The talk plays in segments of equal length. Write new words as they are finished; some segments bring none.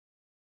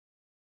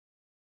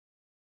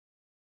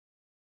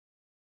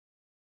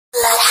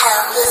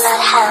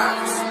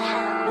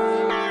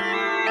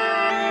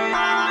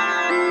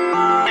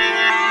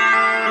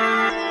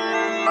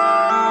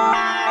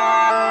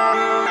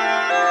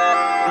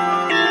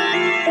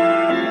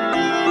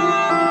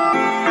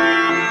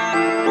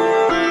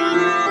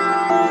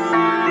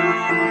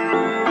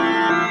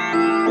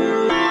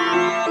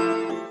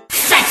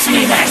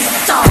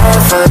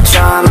For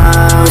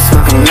drama, we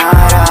smoking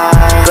nada.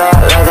 Black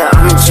leather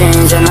on the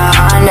jeans and the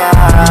Honda.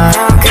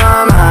 Don't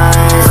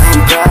compromise,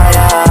 looking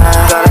better.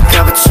 Got a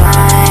couple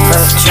chains for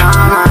the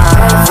drama.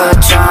 For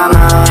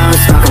drama, we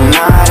smoking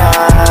nada.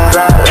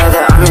 Black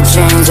leather on the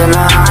jeans and the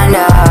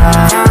Honda.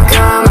 Don't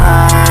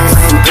compromise,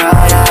 looking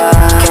better.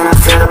 Can I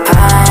feel the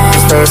pain?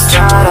 Stay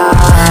strata.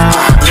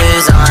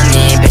 Lose on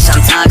me, bitch, I'm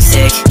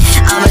toxic.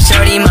 I'm a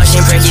shorty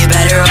motion prick, you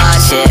better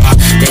watch it.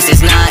 This is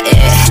not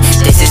it,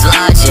 this is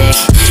logic.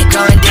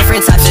 Growing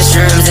different types of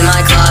shrooms in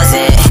my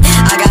closet.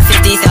 I got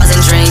 50,000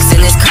 drinks in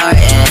this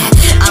carton.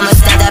 I'ma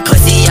stab that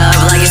pussy up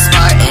like a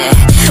Spartan.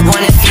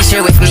 Wanna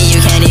feature with me,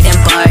 you can't even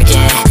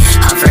bargain.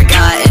 I'm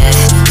forgotten,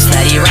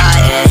 steady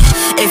rotten.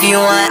 If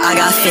you want, I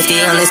got 50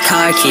 on this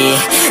car key.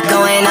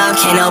 Going up,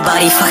 can't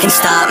nobody fucking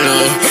stop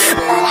me.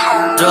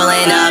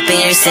 Rolling up in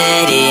your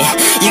city.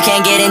 You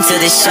can't get into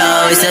the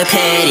show, it's a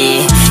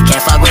pity.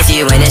 Can't fuck with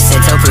you,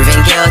 innocent till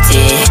proven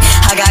guilty.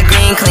 I got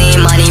green,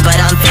 clean money,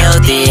 but I'm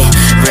filthy.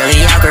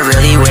 Really awkward,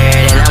 really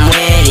weird, and I'm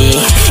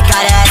witty.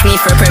 Gotta ask me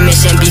for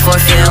permission before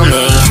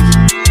filming.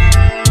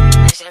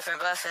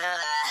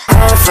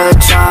 For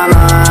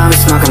drama, we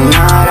smoking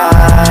nada.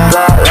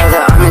 Black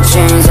leather on the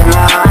jeans and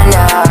the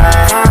Honda.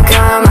 Don't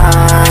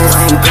compromise,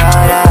 looking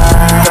better.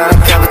 Got a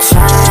couple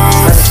chains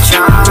for the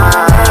drama.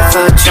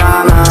 For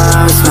drama,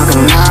 we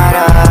smoking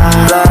nada.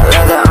 Black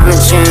leather on the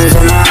jeans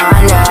and the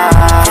Honda.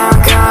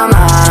 Don't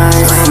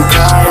compromise, looking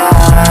better.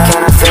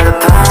 Can I feel the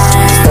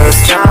pain? Stay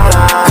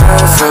strata.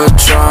 For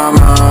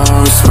drama,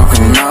 we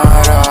smoking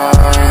nada.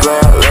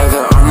 Black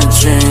leather on the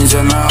jeans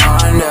and the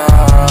Honda.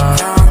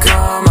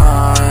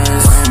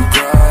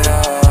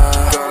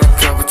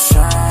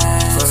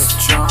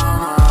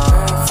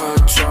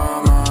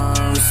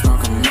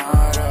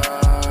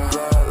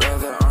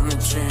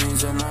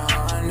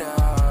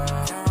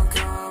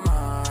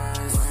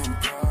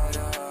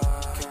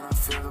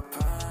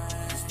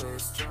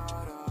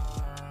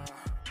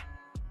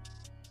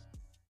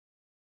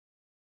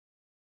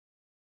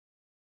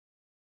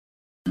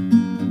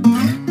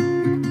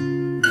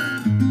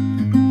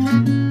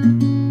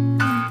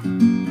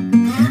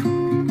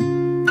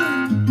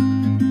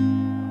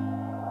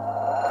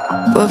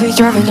 We'll be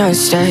driving down the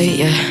state,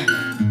 yeah.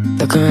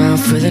 Looking around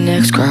for the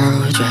next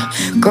crowd, yeah.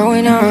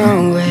 Going our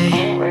own way,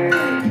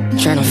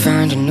 trying to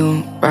find a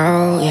new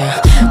route,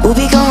 yeah. We'll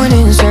be going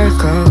in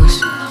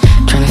circles,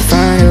 trying to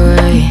find a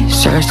way,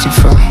 searching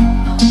for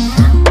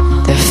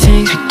the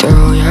things we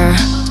do, yeah.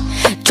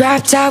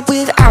 Drop top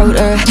without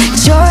a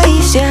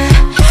choice, yeah.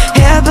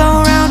 Hair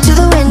blown round to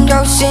the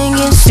window,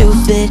 singing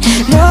stupid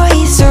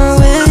noise. Or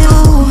with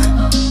you,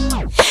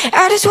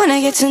 I just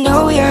wanna get to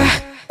know ya.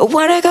 I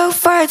wanna go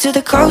far to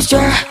the coast,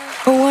 yeah.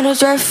 I wanna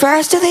drive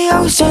fast to the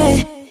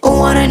ocean. I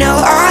wanna know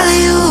all of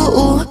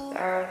you.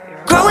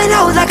 Growing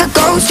old like a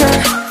ghost,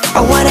 yeah.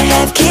 I wanna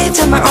have kids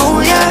of my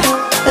own, yeah.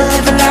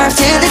 Live a life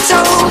till it's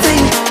over.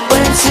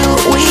 But until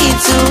we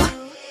do,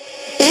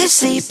 it's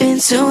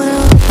sleeping too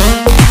long.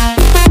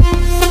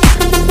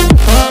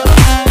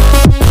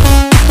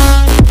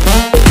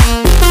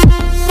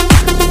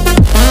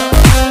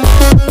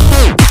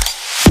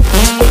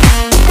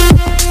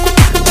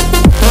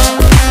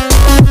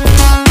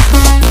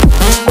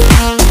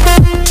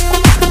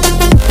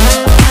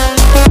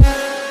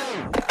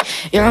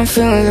 Yeah, I'm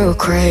feeling a little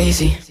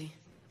crazy.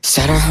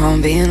 Sat at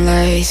home being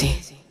lazy.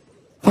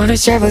 Wanna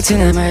travel till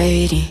I'm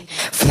 80,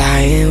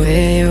 flying with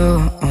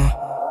you.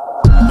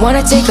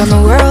 Wanna take on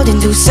the world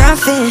and do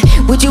something.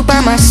 Would you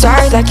by my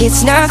side like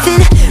it's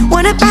nothing?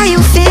 Wanna buy you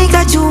things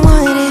that you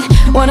wanted.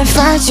 Wanna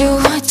find you,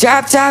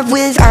 drop top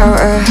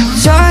without a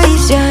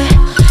choice, yeah.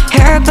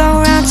 Hair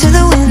blow round to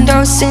the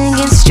window,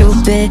 singing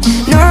stupid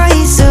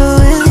noise.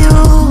 With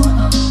you,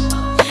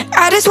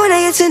 I just wanna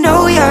get to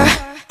know ya.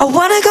 I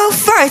wanna go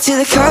far to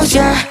the coast,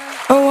 yeah.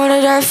 I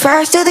wanna dive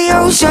fast to the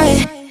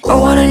ocean. I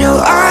wanna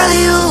know all of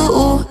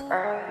you.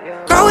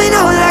 Growing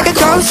old like a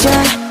ghost,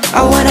 yeah.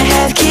 I wanna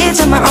have kids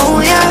of my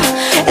own,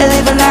 yeah. And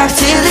live a life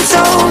till it's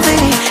over.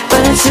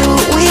 But until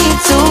we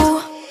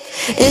do,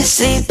 it's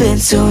sleeping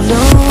too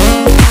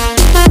long.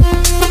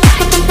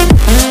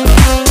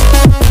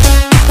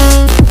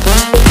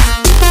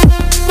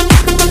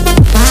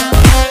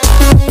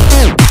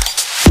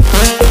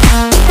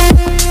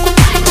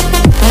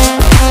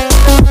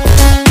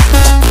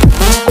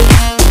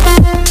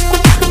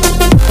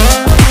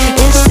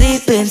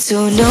 Too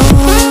long.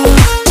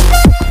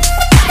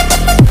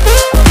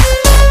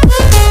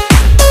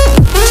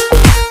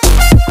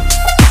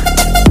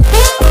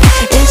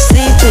 It's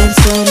sleeping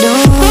too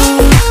long.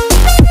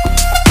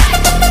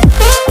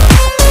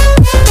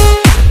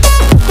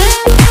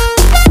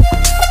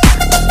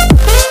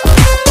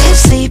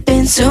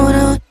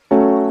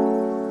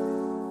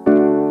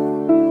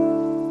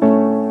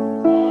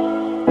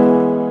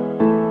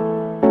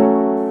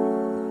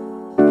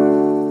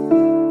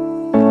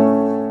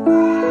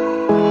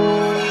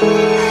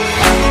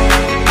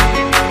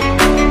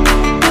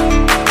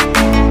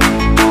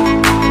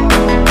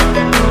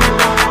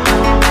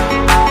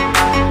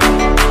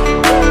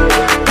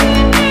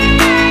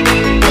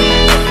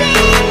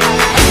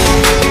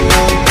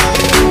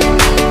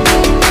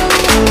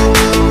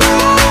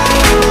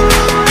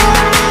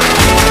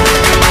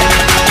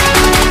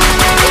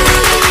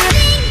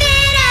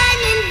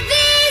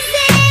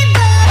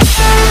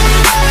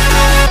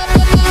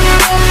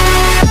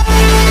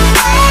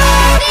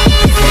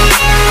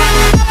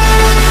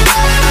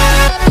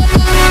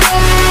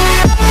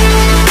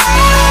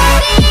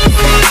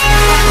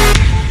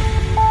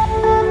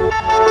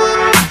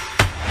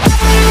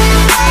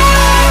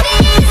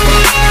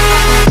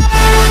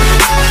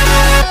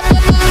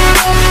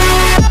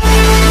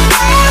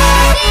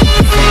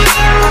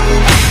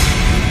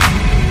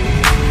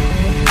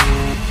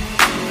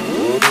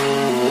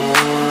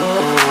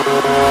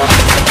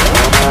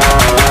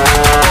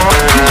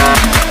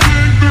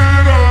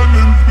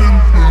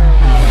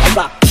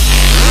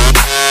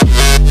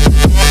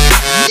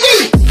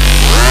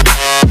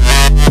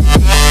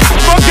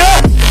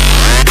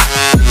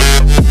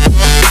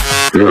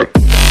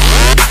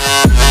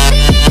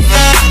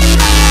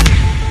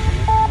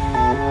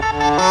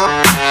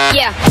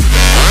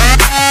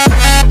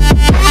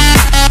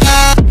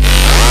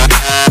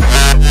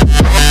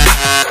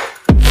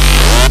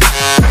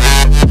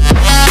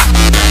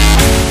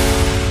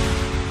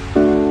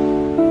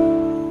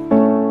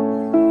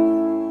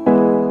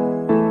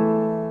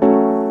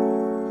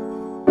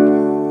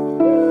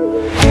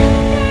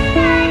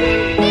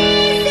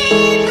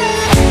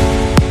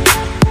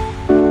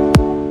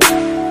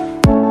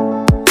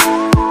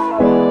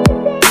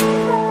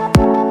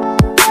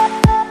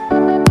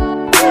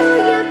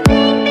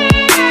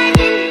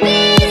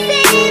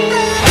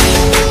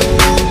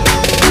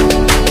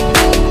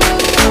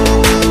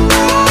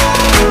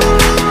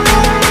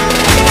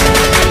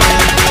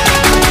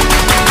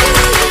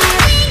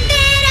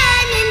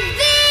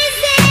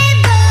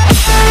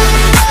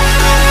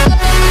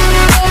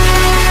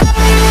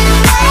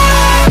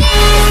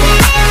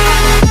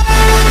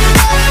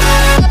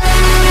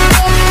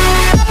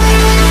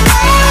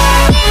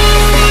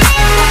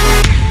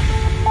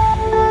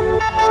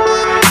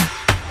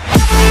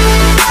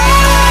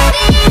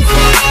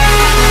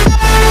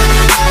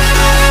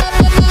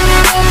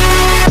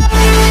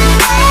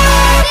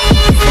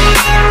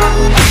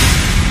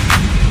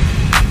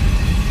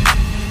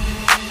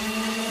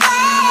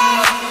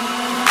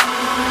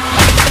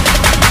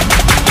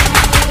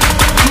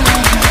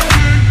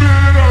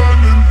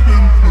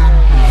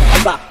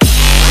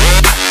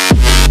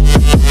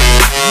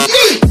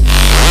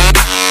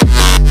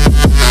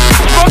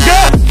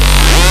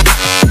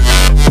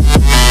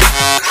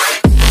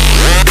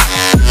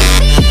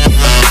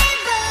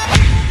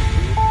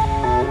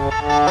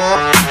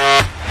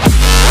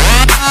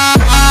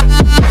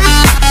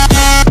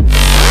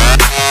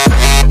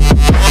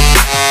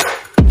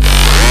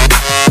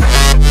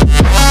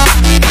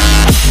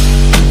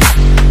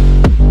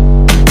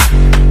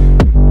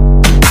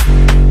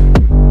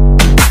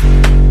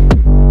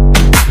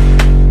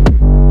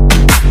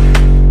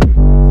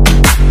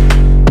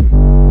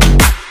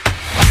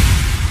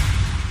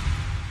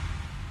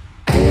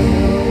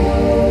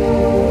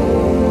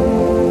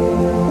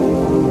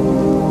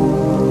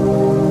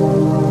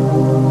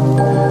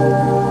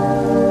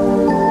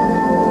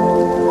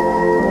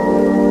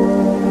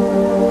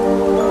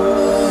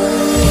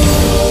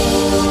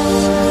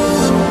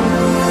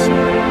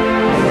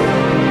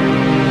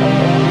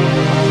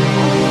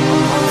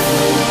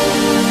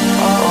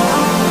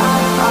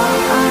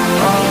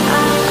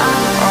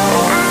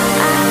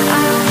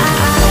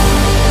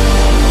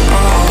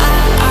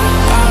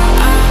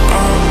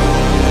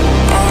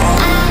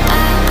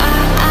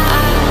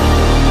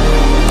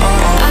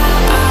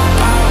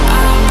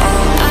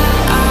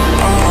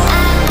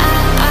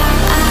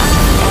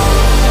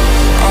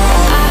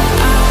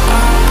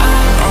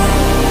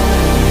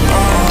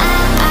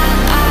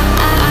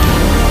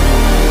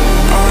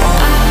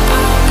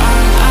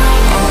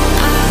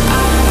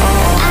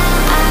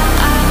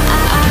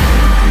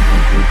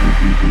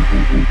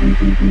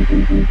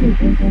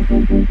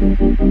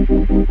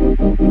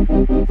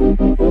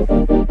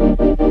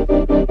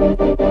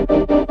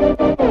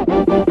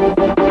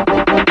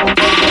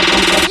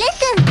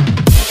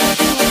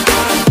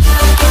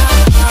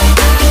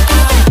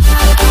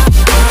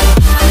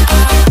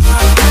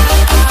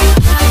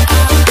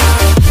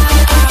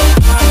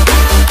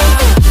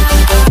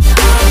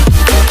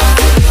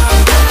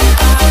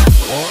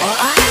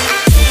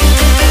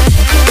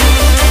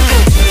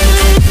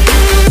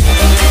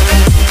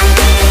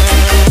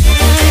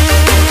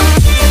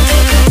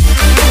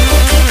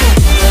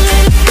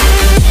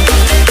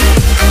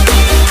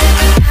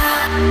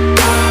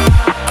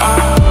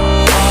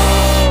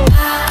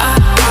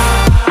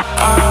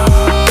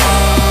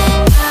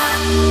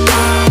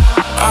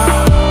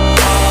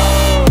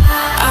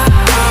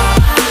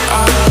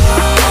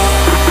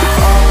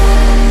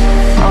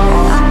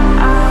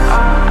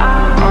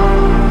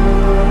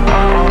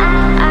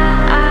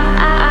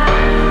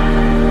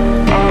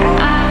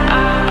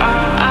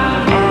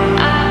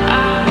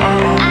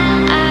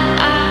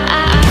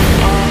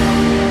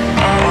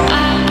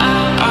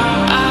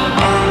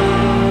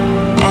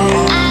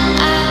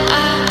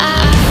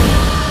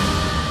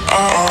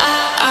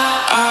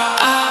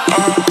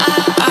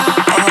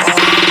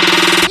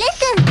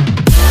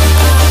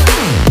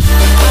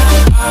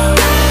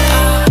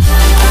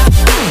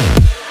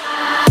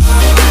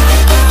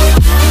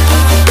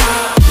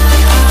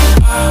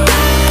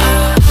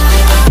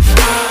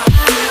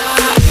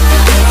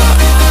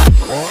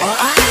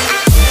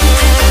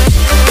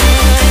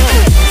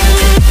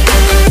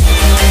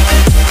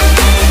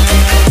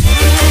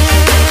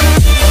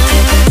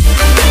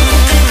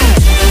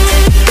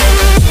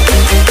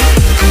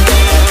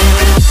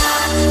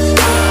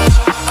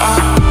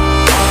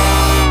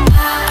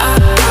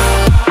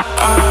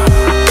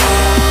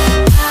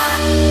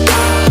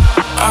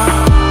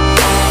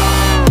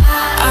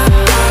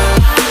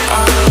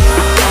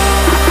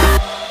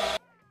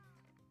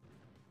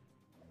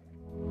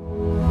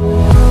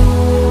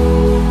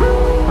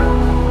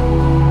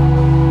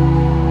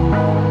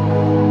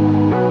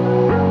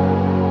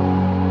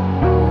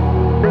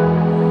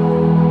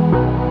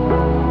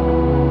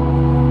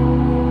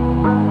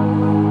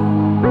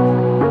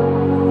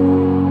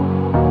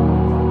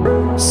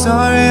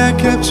 I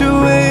kept you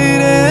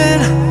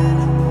waiting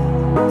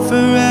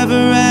forever